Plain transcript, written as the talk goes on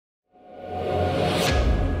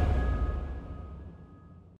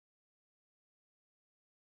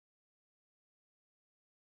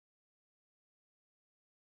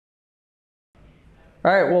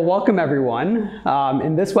All right, well, welcome everyone.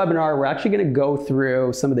 In this webinar, we're actually going to go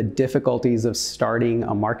through some of the difficulties of starting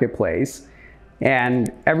a marketplace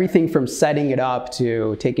and everything from setting it up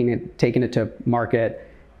to taking it to market,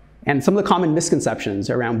 and some of the common misconceptions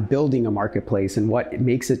around building a marketplace and what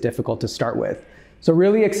makes it difficult to start with. So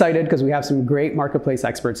really excited because we have some great marketplace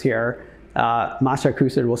experts here. Masha,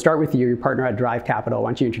 Khusid, we'll start with you. You're partner at Drive Capital. Why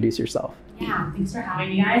don't you introduce yourself? Yeah, thanks for having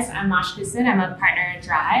me, guys. I'm Masha Khusid. I'm a partner at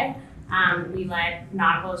Drive. We led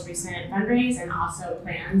Nautical's recent fundraise and also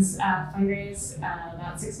plans fundraise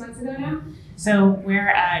about 6 months ago now. So we're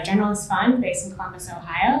a generalist fund based in Columbus,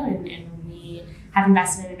 Ohio, and we have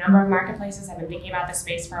invested in a number of marketplaces. I've been thinking about this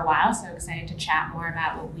space for a while, so excited to chat more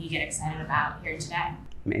about what we get excited about here today.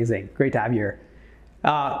 Amazing, great to have you here.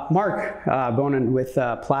 Marc, Bonin with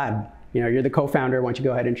Plaid. You're the co-founder. Why don't you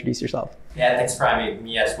go ahead and introduce yourself? Yeah, thanks for having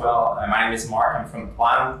me as well. My name is Marc. I'm from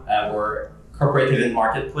Plaid. We're cooperative in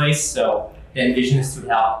marketplace, so the vision is to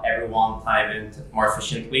help everyone plan event more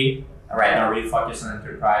efficiently. Right now, really focus on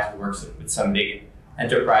enterprise. We work with some big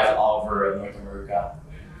enterprise all over North America.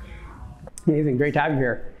 Amazing, great to have you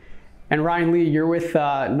here. And Ryan Lee, you're with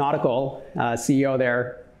Nautical, CEO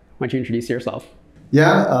there. Why don't you introduce yourself?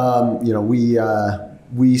 Yeah,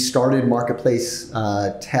 we started marketplace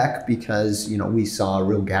tech because we saw a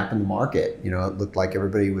real gap in the market. It looked like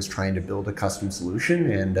everybody was trying to build a custom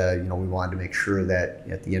solution, and we wanted to make sure that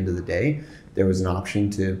at the end of the day there was an option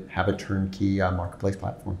to have a turnkey marketplace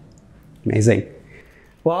platform. Amazing.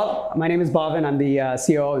 Well, my name is Bhavin. I'm the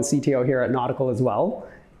COO and CTO here at Nautical as well.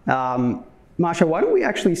 Masha, why don't we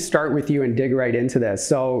actually start with you and dig right into this?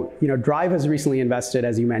 So, Drive has recently invested,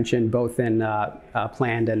 as you mentioned, both in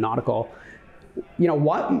Planned and Nautical.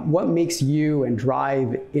 What makes you and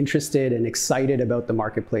Drive interested and excited about the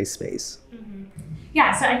marketplace space? Mm-hmm.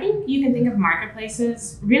 Yeah, so I think you can think of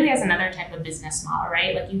marketplaces really as another type of business model,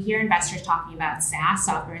 right? Like you hear investors talking about SaaS,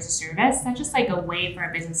 software as a service. That's just like a way for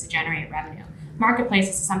a business to generate revenue. Marketplace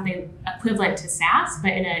is something equivalent to SaaS,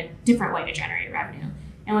 but in a different way to generate revenue.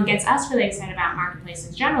 And what gets us really excited about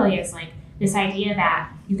marketplaces generally is like this idea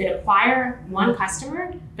that you could acquire one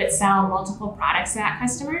customer, but sell multiple products to that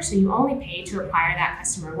customer. So you only pay to acquire that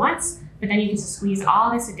customer once, but then you get to squeeze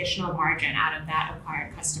all this additional margin out of that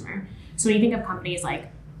acquired customer. So when you think of companies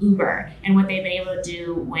like Uber and what they've been able to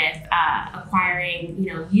do with acquiring,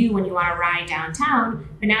 you when you want to ride downtown,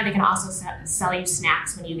 but now they can also sell you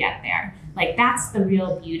snacks when you get there. Like that's the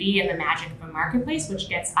real beauty and the magic of a marketplace, which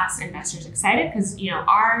gets us investors excited because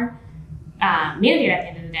our mandate at the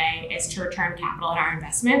end of the day is to return capital on our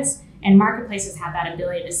investments, and marketplaces have that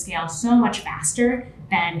ability to scale so much faster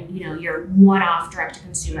than your one-off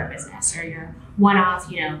direct-to-consumer business or your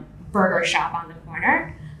one-off burger shop on the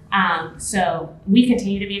corner. So we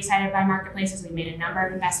continue to be excited by marketplaces. We made a number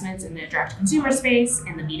of investments in the direct-to-consumer space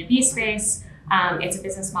and the B2B space. It's a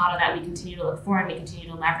business model that we continue to look for and we continue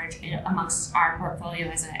to leverage amongst our portfolio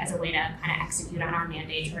as a way to kind of execute on our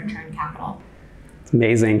mandate to return capital. It's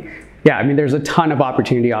amazing. Yeah, I mean, there's a ton of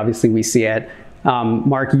opportunity. Obviously, we see it.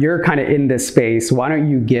 Marc, you're kind of in this space. Why don't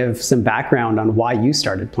you give some background on why you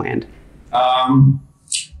started Planned?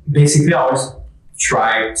 Basically, I always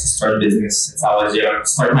tried to start a business since I was young. I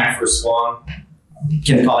started my first one. You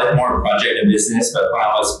can call it more a project than business, but when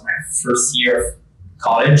I was my first year of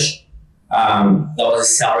college, that was a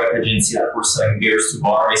sales rep agency that were selling beers to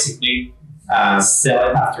bar, basically. Sell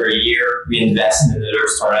it after a year. We invest in another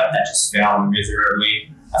startup that just failed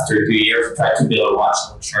miserably. After 2 years, we tried to build a watch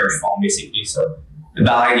and charge phone, basically. So a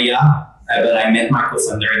bad idea, but I met my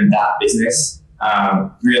co-founder in that business.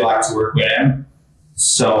 Really like to work with him.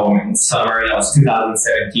 So in summer, that was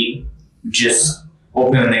 2017, just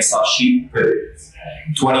opened an Excel sheet, put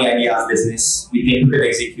 20 ideas business. We think we could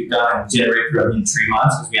execute that and generate revenue in 3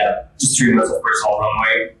 months because we had just 3 months of personal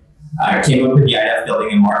runway. Came up with the idea of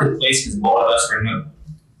building a marketplace because both of us were not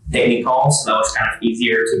technical, so that was kind of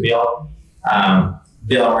easier to build.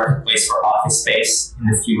 Build a marketplace for office space in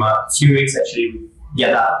a few weeks, actually, get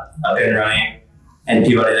that up and running, and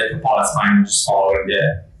pivoted a couple of times, just following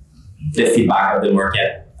the feedback of the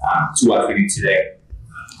market to what we do today.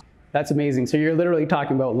 That's amazing. So you're literally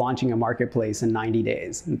talking about launching a marketplace in 90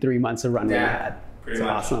 days and 3 months of runway ahead. Pretty much.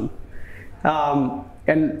 Awesome.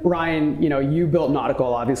 And Ryan, you built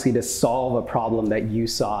Nautical obviously to solve a problem that you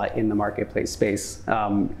saw in the marketplace space.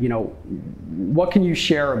 What can you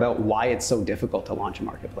share about why it's so difficult to launch a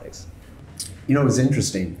marketplace? It was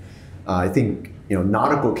interesting. I think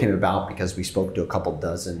Nautical came about because we spoke to a couple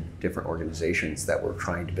dozen different organizations that were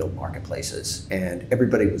trying to build marketplaces, and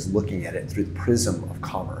everybody was looking at it through the prism of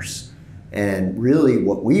commerce. And really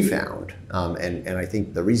what we found, and I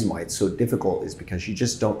think the reason why it's so difficult is because you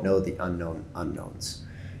just don't know the unknown unknowns.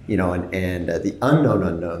 and the unknown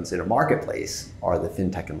unknowns in a marketplace are the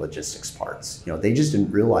fintech and logistics parts. They just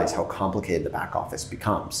didn't realize how complicated the back office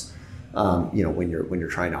becomes, when you're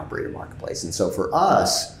trying to operate a marketplace. And so for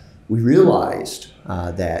us, we realized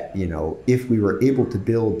that if we were able to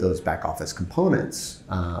build those back office components,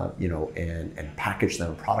 and package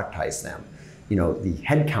them, productize them, the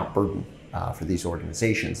headcount burden for these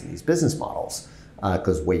organizations and these business models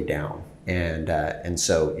goes way down. And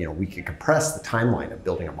so we can compress the timeline of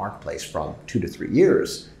building a marketplace from 2 to 3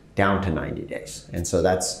 years down to 90 days. And so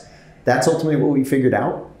that's ultimately what we figured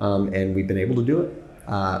out, and we've been able to do it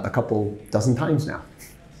a couple dozen times now.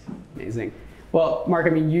 Amazing. Well, Mark,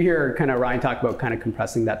 I mean, you hear kind of Ryan talk about kind of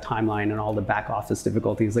compressing that timeline and all the back office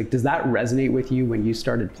difficulties. Like, does that resonate with you when you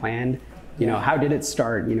started Planned? How did it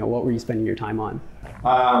start? What were you spending your time on?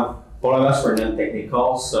 Both of us were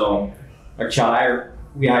non-technical, so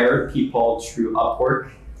we hired people through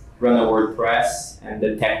Upwork, run a WordPress, and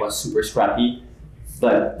the tech was super scrappy.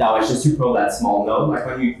 But that was just to prove that small node. Like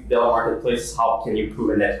when you build a marketplace, how can you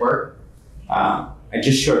prove a network? I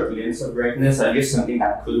just showed a glimpse of greatness. I guess something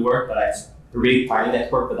that could work, but it's a really tiny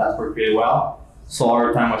network, but that worked really well. So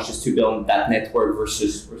our time was just to build that network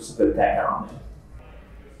versus the tech around it.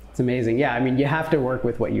 It's amazing. Yeah, I mean, you have to work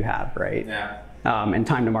with what you have, right? Yeah. And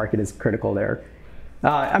time to market is critical there.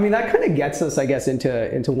 I mean, that kind of gets us, I guess,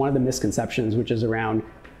 into one of the misconceptions, which is around,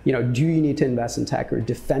 do you need to invest in tech or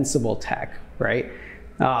defensible tech, right?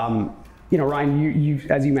 Ryan, you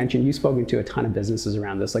as you mentioned, you've spoken to a ton of businesses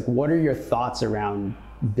around this. Like, what are your thoughts around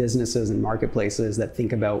businesses and marketplaces that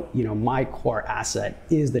think about, my core asset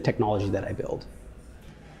is the technology that I build?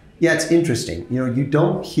 Yeah, it's interesting. You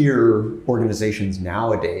don't hear organizations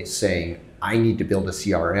nowadays saying, I need to build a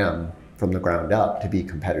CRM from the ground up to be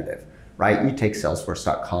competitive, right? You take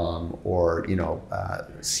Salesforce.com or,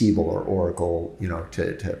 Siebel or Oracle,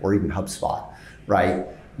 or even HubSpot, right?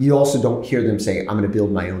 You also don't hear them say, I'm going to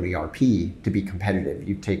build my own ERP to be competitive.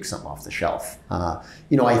 You take something off the shelf.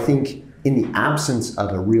 I think in the absence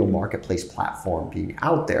of a real marketplace platform being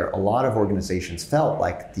out there, a lot of organizations felt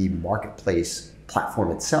like the marketplace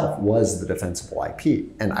platform itself was the defensible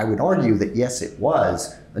IP. And I would argue that yes, it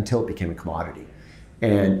was, until it became a commodity.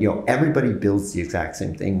 And everybody builds the exact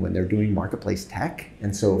same thing when they're doing marketplace tech.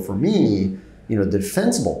 And so for me, the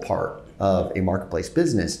defensible part of a marketplace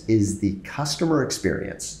business is the customer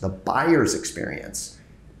experience, the buyer's experience,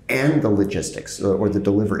 and the logistics or the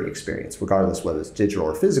delivery experience, regardless whether it's digital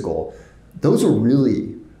or physical. Those are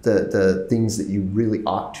really the things that you really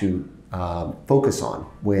ought to focus on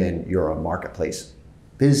when you're a marketplace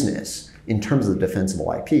business in terms of the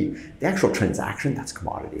defensible IP. The actual transaction, that's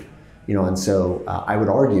commodity. And so I would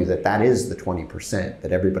argue that that is the 20%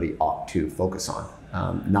 that everybody ought to focus on,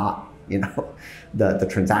 not the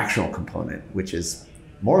transactional component, which is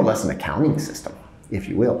more or less an accounting system, if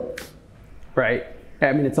you will. Right.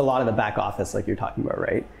 I mean, it's a lot of the back office, like you're talking about,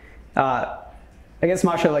 right? I guess,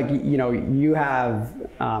 Masha, like, you have,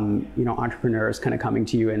 entrepreneurs kind of coming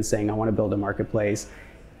to you and saying, I want to build a marketplace.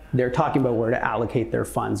 They're talking about where to allocate their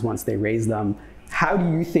funds once they raise them. How do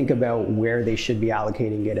you think about where they should be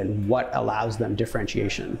allocating it and what allows them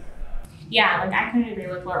differentiation? Yeah, like I couldn't agree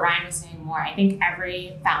with what Ryan was saying more. I think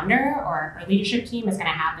every founder or leadership team is going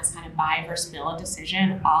to have this kind of buy versus build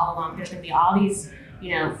decision all along. There's going to be all these,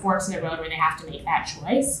 forks in the road where they have to make that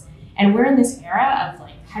choice. And we're in this era of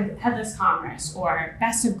like headless commerce or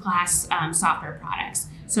best of class software products.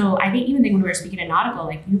 So I think even when we were speaking to Nautical,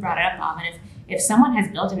 like you brought it up, Bhavin, if someone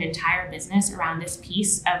has built an entire business around this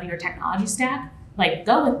piece of your technology stack, like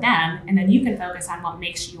go with them, and then you can focus on what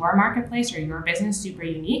makes your marketplace or your business super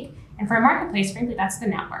unique. And for a marketplace, frankly, that's the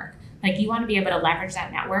network. Like you want to be able to leverage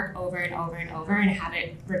that network over and over and over and have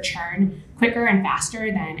it return quicker and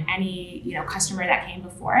faster than any customer that came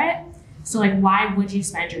before it. So like, why would you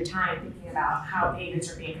spend your time thinking about how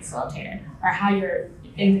payments are being facilitated or how your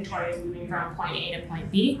inventory is moving from point A to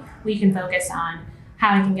point B? We can focus on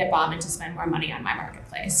how I can get Bhavin to spend more money on my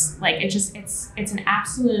marketplace. Like it's an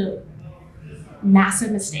absolute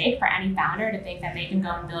massive mistake for any founder to think that they can go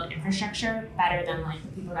and build infrastructure better than like the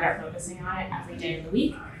people that are focusing on it every day of the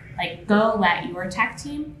week. Like go let your tech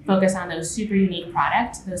team focus on those super unique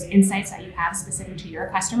products, those insights that you have specific to your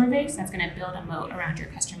customer base that's going to build a moat around your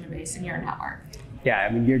customer base and your network. Yeah,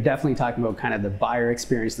 I mean, you're definitely talking about kind of the buyer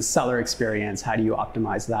experience, the seller experience. How do you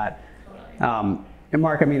optimize that? And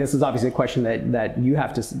Mark, I mean, this is obviously a question that you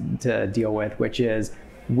have to deal with, which is,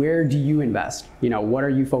 where do you invest? What are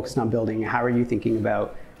you focused on building? How are you thinking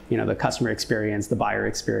about, the customer experience, the buyer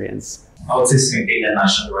experience? I would say the same thing that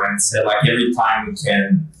Masha and Ryan said. Like every time we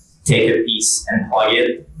can take a piece and plug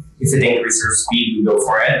it, if it increases our speed, we go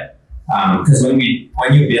for it. Because when you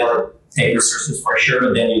build take resources for sure,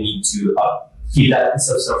 but then you need to keep that piece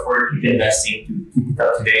of software, keep investing to keep it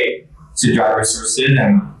up to date, to drive resources,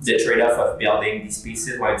 and the trade-off of building these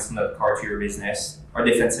pieces when it's not core to your business or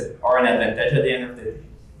defensive or an advantage at the end of the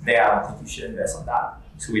day, I don't think you should invest on that.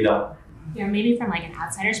 So we don't. Yeah, maybe from like an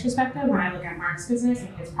outsider's perspective, when I look at Mark's business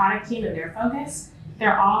and his product team and their focus,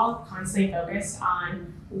 they're all constantly focused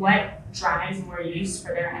on what drives more use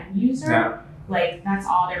for their end user. Yeah. Like that's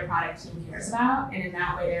all their product team cares about, and in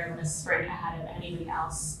that way they're able to sprint ahead of anybody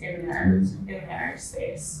else in their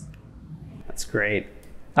space. That's great.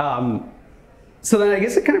 So then I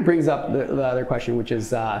guess it kind of brings up the other question, which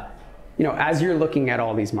is, as you're looking at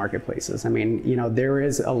all these marketplaces, I mean, there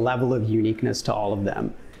is a level of uniqueness to all of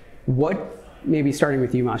them. What, maybe starting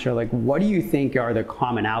with you, Masha, like what do you think are the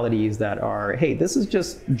commonalities that are, hey, this is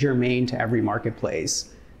just germane to every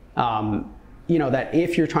marketplace? That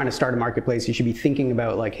if you're trying to start a marketplace, you should be thinking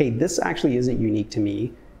about like, hey, this actually isn't unique to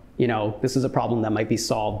me. This is a problem that might be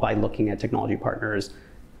solved by looking at technology partners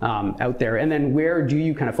out there. And then where do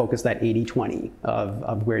you kind of focus that 80-20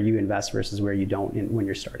 of where you invest versus where you don't when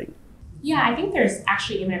you're starting? Yeah, I think there's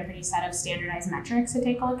actually even a pretty set of standardized metrics to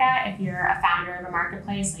take a look at if you're a founder of a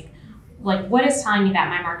marketplace. Like what is telling me that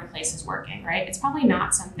my marketplace is working, right? It's probably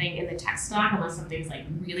not something in the tech stack unless something's like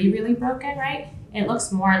really, really broken, right? It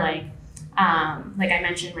looks more like I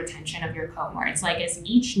mentioned, retention of your cohorts. Like is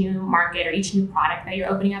each new market or each new product that you're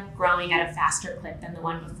opening up growing at a faster clip than the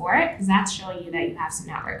one before it? Because that's showing you that you have some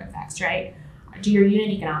network effects, right? Do your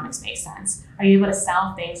unit economics make sense? Are you able to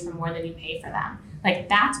sell things for more than you pay for them? Like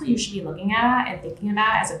that's what you should be looking at and thinking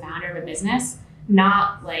about as a founder of a business,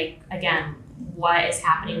 not like, again, what is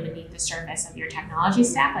happening beneath the surface of your technology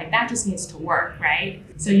stack. Like that just needs to work, right?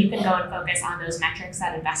 So you can go and focus on those metrics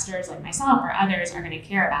that investors like myself or others are going to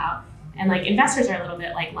care about. And like investors are a little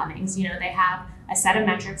bit like lemmings, they have a set of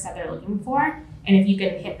metrics that they're looking for. And if you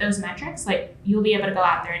can hit those metrics, like you'll be able to go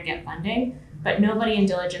out there and get funding, but nobody in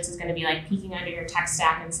diligence is going to be like peeking under your tech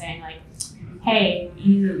stack and saying like, hey,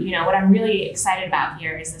 what I'm really excited about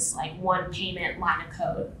here is this like one payment line of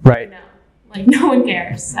code. Right. No one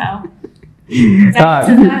cares. So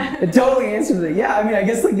it totally answers it. Yeah. I mean, I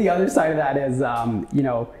guess like the other side of that is,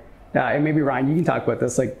 and maybe Ryan, you can talk about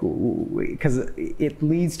this, like, because it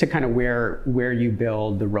leads to kind of where you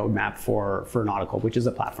build the roadmap for Nautical, which is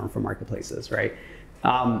a platform for marketplaces, right?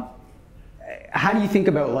 How do you think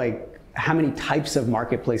about like how many types of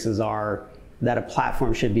marketplaces are that a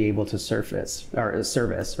platform should be able to service,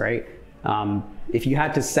 right? If you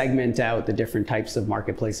had to segment out the different types of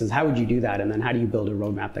marketplaces, how would you do that? And then how do you build a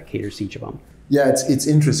roadmap that caters to each of them? Yeah, it's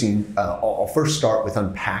interesting. I'll first start with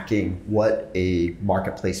unpacking what a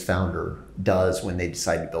marketplace founder does when they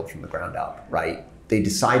decide to build from the ground up, right? They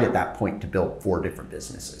decide at that point to build 4 different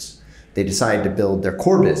businesses. They decide to build their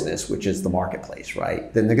core business, which is the marketplace,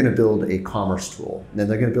 right? Then they're going to build a commerce tool. Then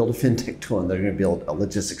they're going to build a fintech tool, and they're going to build a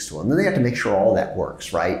logistics tool. And then they have to make sure all that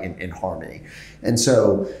works, right, in harmony. And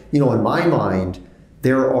so, in my mind,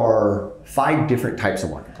 there are 5 different types of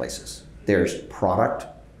marketplaces. There's product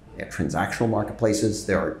and transactional marketplaces.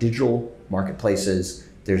 There are digital marketplaces.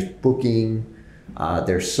 There's booking.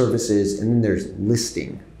 There's services, and then there's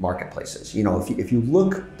listing marketplaces. If you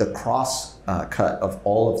look the cross cut of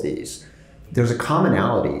all of these, there's a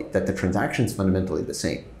commonality that the transaction's fundamentally the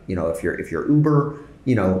same. If you're Uber,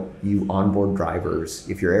 you onboard drivers.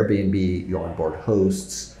 If you're Airbnb, you onboard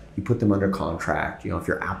hosts. You put them under contract. If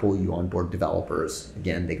you're Apple, you onboard developers.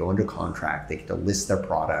 Again, they go under contract. They get to list their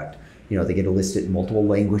product. They get to list it in multiple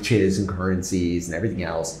languages and currencies and everything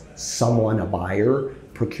else. Someone, a buyer,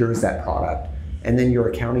 procures that product. And then your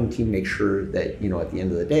accounting team makes sure that, at the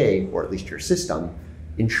end of the day, or at least your system,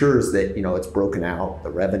 ensures that, it's broken out, the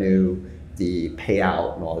revenue, the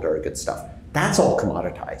payout, and all that other good stuff. That's all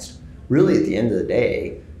commoditized. Really, at the end of the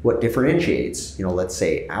day, what differentiates, let's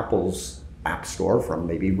say Apple's App Store from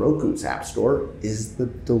maybe Roku's App Store is the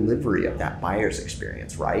delivery of that buyer's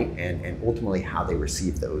experience, right? And ultimately how they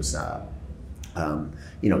receive those,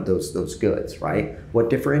 those goods, right? What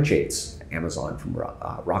differentiates Amazon from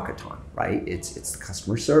Rakuten, right? It's the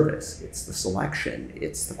customer service, it's the selection,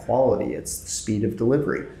 it's the quality, it's the speed of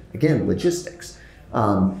delivery. Again, logistics.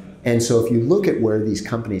 And so if you look at where these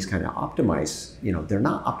companies kind of optimize, they're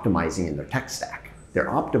not optimizing in their tech stack. They're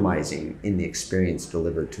optimizing in the experience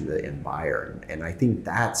delivered to the end buyer. And I think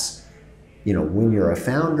that's, when you're a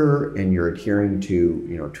founder and you're adhering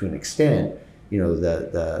to, to an extent,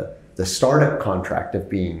 the startup contract of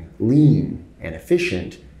being lean and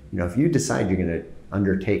efficient, if you decide you're going to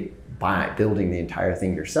undertake by building the entire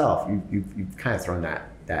thing yourself, you've kind of thrown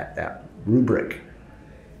that rubric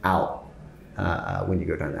out when you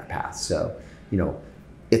go down that path. So,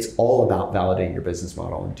 it's all about validating your business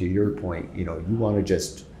model. And to your point, you want to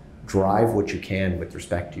just drive what you can with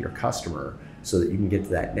respect to your customer so that you can get to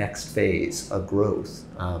that next phase of growth,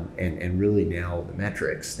 and really nail the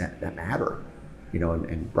metrics that matter.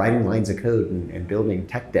 And writing lines of code and building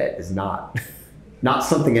tech debt is not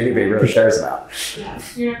something anybody really cares about. Yeah,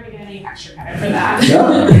 you're not going to get any extra credit for that.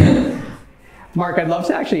 No. Mark, I'd love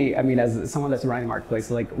to actually, as someone that's running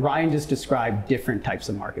marketplaces, like Ryan just described different types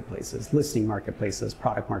of marketplaces: listing marketplaces,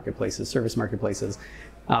 product marketplaces, service marketplaces.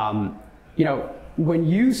 When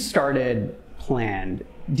you started Planned,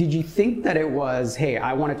 did you think that it was, hey,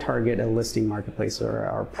 I want to target a listing marketplace or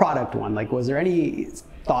a product one? Like, was there any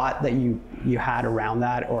thought that you had around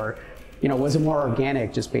that, or was it more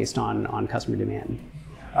organic just based on customer demand?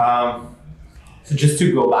 So just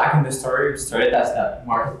to go back in the story, we started as that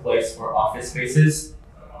marketplace for office spaces,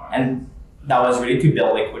 and that was really to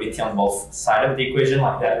build liquidity on both sides of the equation,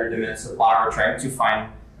 like that or demand supply. We're trying to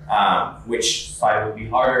find which side would be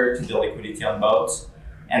harder to build liquidity on both,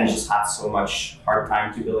 and just had so much hard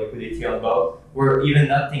time to build liquidity on both. We're even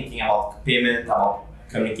not thinking about payment, about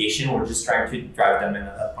communication. We're just trying to drive them in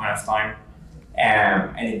at that point of time,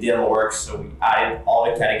 and it didn't work. So we added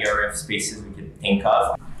all the category of spaces we could think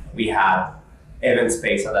of. We had event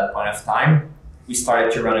space at that point of time. We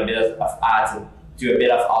started to run a bit of ads and do a bit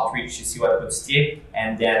of outreach to see what would stick,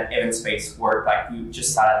 and then event space worked. Like, we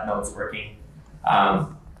just started nodes working.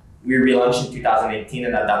 We relaunched in 2018,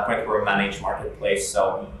 and at that point we were a managed marketplace.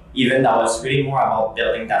 So even that was really more about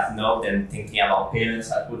building that node than thinking about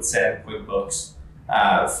payments. I would send QuickBooks.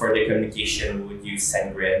 For the communication, we would use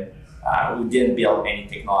SendGrid. We didn't build any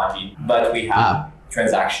technology, but we had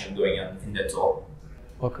transaction going on in the tool.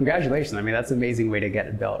 Well, congratulations. That's an amazing way to get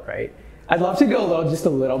it built, right? I'd love to go just a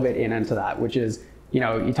little bit into that, which is,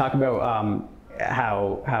 you talk about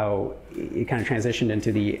how it kind of transitioned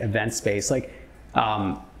into the event space. Like,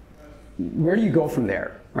 where do you go from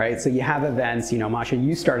there, right? So you have events. Masha,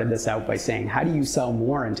 you started this out by saying, how do you sell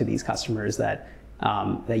more into these customers that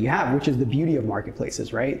you have, which is the beauty of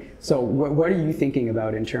marketplaces, right? So what are you thinking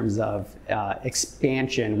about in terms of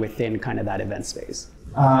expansion within kind of that event space?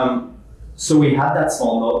 So we had that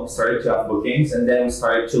small node, started to have bookings, and then we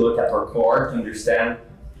started to look at our core to understand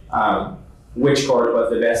which core was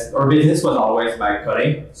the best. Our business was always by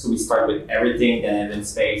cutting, so we start with everything, then event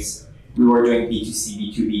space. We were doing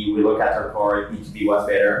B2C, B2B. We looked at our core, B2B was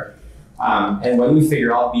better. And when we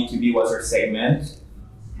figured out B2B was our segment,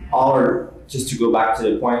 just to go back to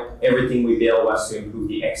the point, everything we built was to improve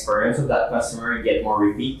the experience of that customer and get more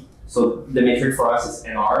repeat. So the metric for us is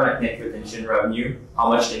NR, like net retention revenue, how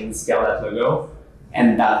much can we scale that logo,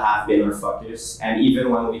 and that has been our focus. And even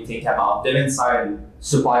when we think about demand side and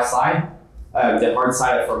supply side, the hard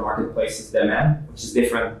side of our marketplace is demand, which is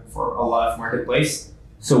different for a lot of marketplace.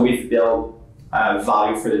 So we've built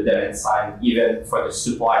value for the demand side, even for the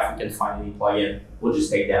supply. If we can find any plugin, we'll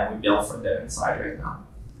just take that. We build for the demand side right now.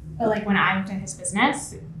 But like when I looked at his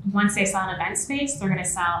business, once they sell an event space, they're going to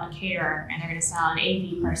sell a caterer, and they're going to sell an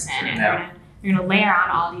AV person, and they're going to layer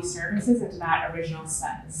on all these services into that original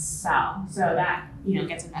sell. So that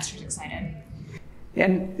gets investors excited.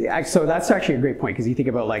 And so that's actually a great point, because you think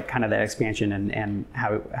about like kind of that expansion and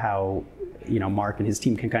how Mark and his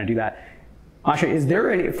team can kind of do that. Masha, is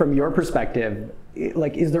there any, from your perspective,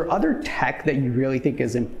 like, is there other tech that you really think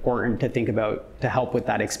is important to think about to help with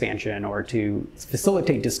that expansion or to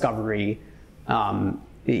facilitate discovery,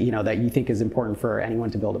 that you think is important for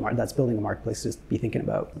anyone to build that's building a marketplace to be thinking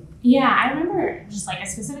about? Yeah, I remember just like a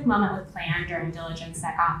specific moment with Plan during diligence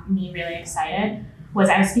that got me really excited was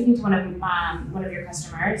I was speaking to one of your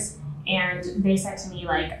customers, and they said to me,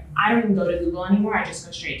 like, I don't even go to Google anymore, I just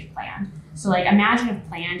go straight to Plan. So like, imagine if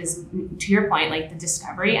Planned is, to your point, like the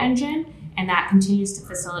discovery engine, and that continues to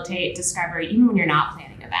facilitate discovery even when you're not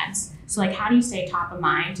planning events. So like, how do you stay top of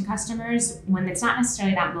mind to customers when it's not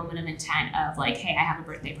necessarily that moment of intent of like, hey, I have a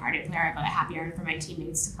birthday party to plan, I have a happy hour for my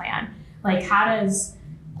teammates to plan. Like, how does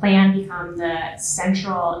Plan become the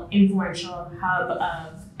central influential hub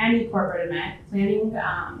of any corporate event planning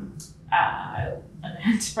event,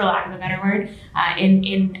 for lack of a better word,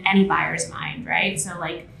 in any buyer's mind, right? So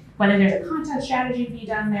like, whether there's a content strategy to be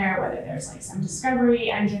done there, whether there's like some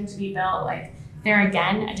discovery engine to be built, like they're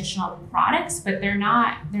again additional products, but they're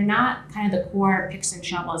not kind of the core picks and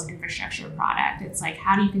shovels infrastructure product. It's like,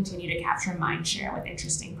 how do you continue to capture mind share with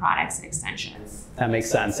interesting products and extensions? That makes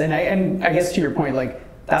sense. And I guess to your point, like,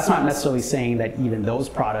 that's not necessarily saying that even those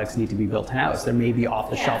products need to be built in-house. There may be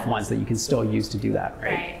off-the-shelf ones that you can still use to do that,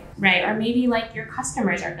 right? Right. Or maybe like your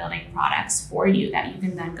customers are building products for you that you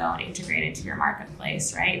can then go and integrate into your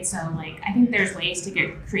marketplace, right? So like, I think there's ways to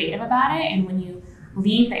get creative about it. And when you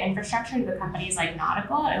leave the infrastructure to the companies like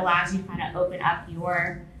Nautical, it allows you to kind of open up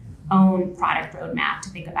your own product roadmap to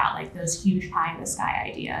think about like those huge pie in the sky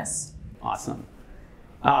ideas. Awesome.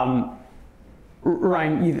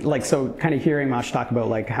 Ryan, so kind of hearing Masha talk about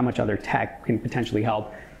like how much other tech can potentially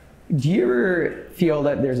help, do you ever feel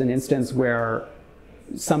that there's an instance where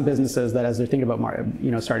some businesses that as they're thinking about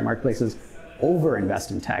starting marketplaces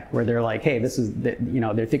over-invest in tech, where they're like, hey,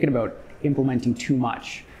 they're thinking about implementing too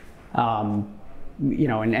much, and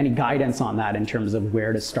any guidance on that in terms of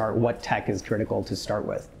where to start, what tech is critical to start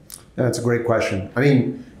with? That's a great question. I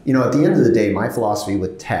mean, at the end of the day, my philosophy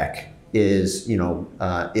with tech is,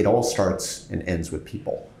 it all starts and ends with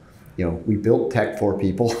people. We built tech for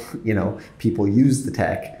people, people use the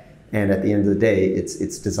tech. And at the end of the day,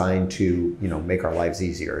 it's designed to, make our lives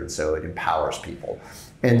easier. And so it empowers people.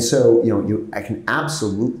 And so, I can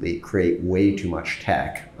absolutely create way too much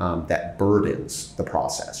tech that burdens the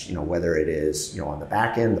process, whether it is, on the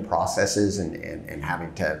back end, the processes and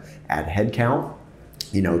having to add headcount,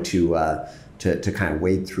 to kind of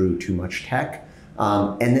wade through too much tech.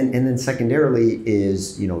 And then secondarily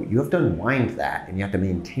is, you have to unwind that and you have to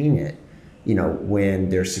maintain it, when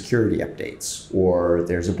there's security updates or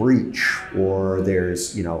there's a breach or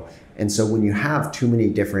there's, and so when you have too many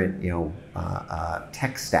different,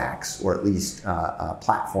 tech stacks or at least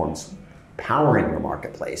platforms powering your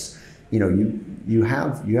marketplace, you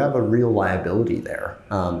have a real liability there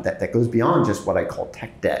that goes beyond just what I call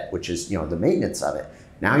tech debt, which is, the maintenance of it.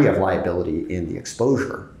 Now you have liability in the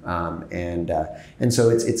exposure, and so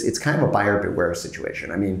it's kind of a buyer beware situation.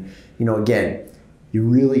 I mean, again, you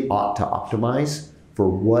really ought to optimize for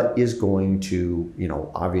what is going to,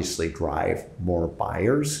 obviously drive more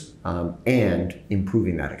buyers and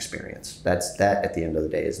improving that experience. That at the end of the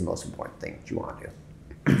day is the most important thing that you want to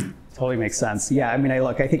do. Totally makes sense. Yeah, I mean,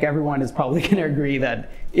 I think everyone is probably going to agree that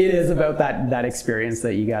it is about that experience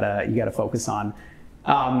that you gotta focus on.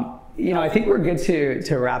 I think we're good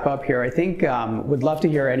to wrap up here. I think would love to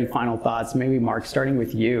hear any final thoughts. Maybe Mark, starting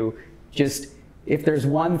with you, just if there's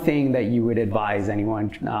one thing that you would advise anyone,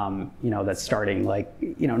 that's starting,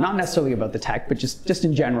 not necessarily about the tech, but just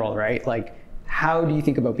in general, right? Like, how do you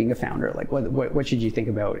think about being a founder? Like, what should you think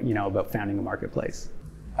about, about founding a marketplace?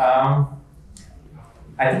 I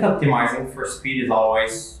think optimizing for speed is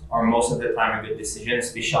always, or most of the time, a good decision,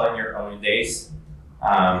 especially in your early days.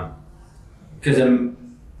 Because the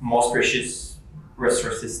most precious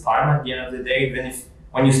resource is time at the end of the day. Even if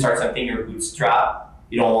when you start something, you're bootstrap,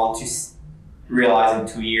 you don't want to realize in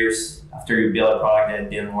 2 years after you build a product that it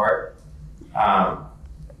didn't work.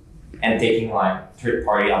 And taking like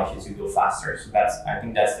third-party options to go faster. So I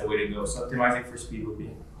think that's the way to go. So optimizing for speed would be.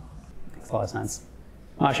 Makes a lot of sense.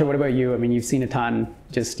 Masha, what about you? I mean, you've seen a ton.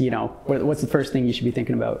 Just, what's the first thing you should be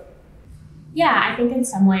thinking about? Yeah, I think in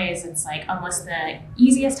some ways it's like almost the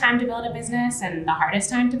easiest time to build a business and the hardest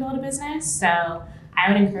time to build a business. So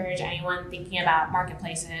I would encourage anyone thinking about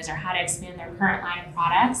marketplaces or how to expand their current line of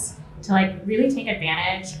products to really take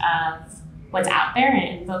advantage of what's out there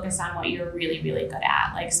and focus on what you're really, really good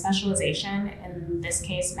at. Like specialization in this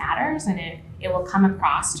case matters, and it will come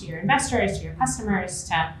across to your investors, to your customers,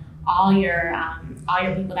 to all your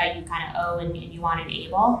people that you kind of owe and you want to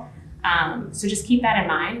enable. So just keep that in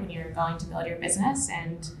mind when you're going to build your business,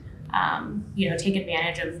 and take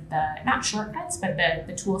advantage of the, not shortcuts, but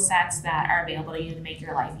the tool sets that are available to you to make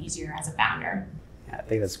your life easier as a founder. Yeah, I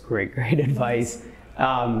think that's great advice.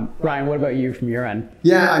 Ryan, what about you from your end?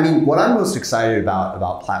 Yeah, I mean, what I'm most excited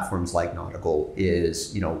about platforms like Nautical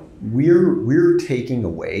is, we're taking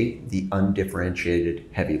away the undifferentiated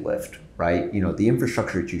heavy lift, right? The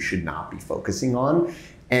infrastructure that you should not be focusing on.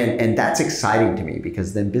 And that's exciting to me,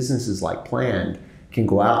 because then businesses like Planned can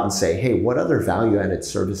go out and say, hey, what other value-added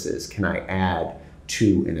services can I add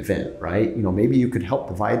to an event, right? Maybe you could help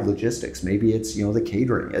provide logistics. Maybe it's, the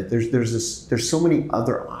catering. There's so many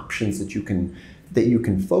other options that you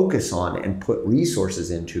can focus on and put resources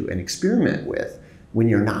into and experiment with when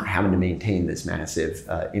you're not having to maintain this massive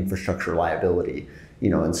infrastructure liability,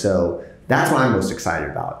 and so that's what I'm most excited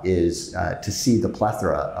about, is to see the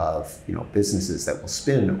plethora of businesses that will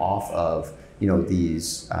spin off of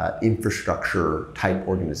these infrastructure type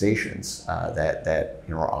organizations that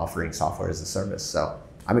are offering software as a service. So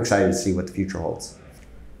I'm excited to see what the future holds.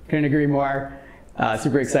 Couldn't agree more.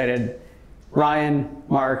 Super excited. Ryan,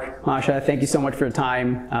 Mark, Masha, thank you so much for your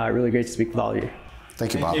time. Really great to speak with all of you.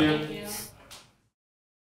 Thank you, Bhavin. Thank you.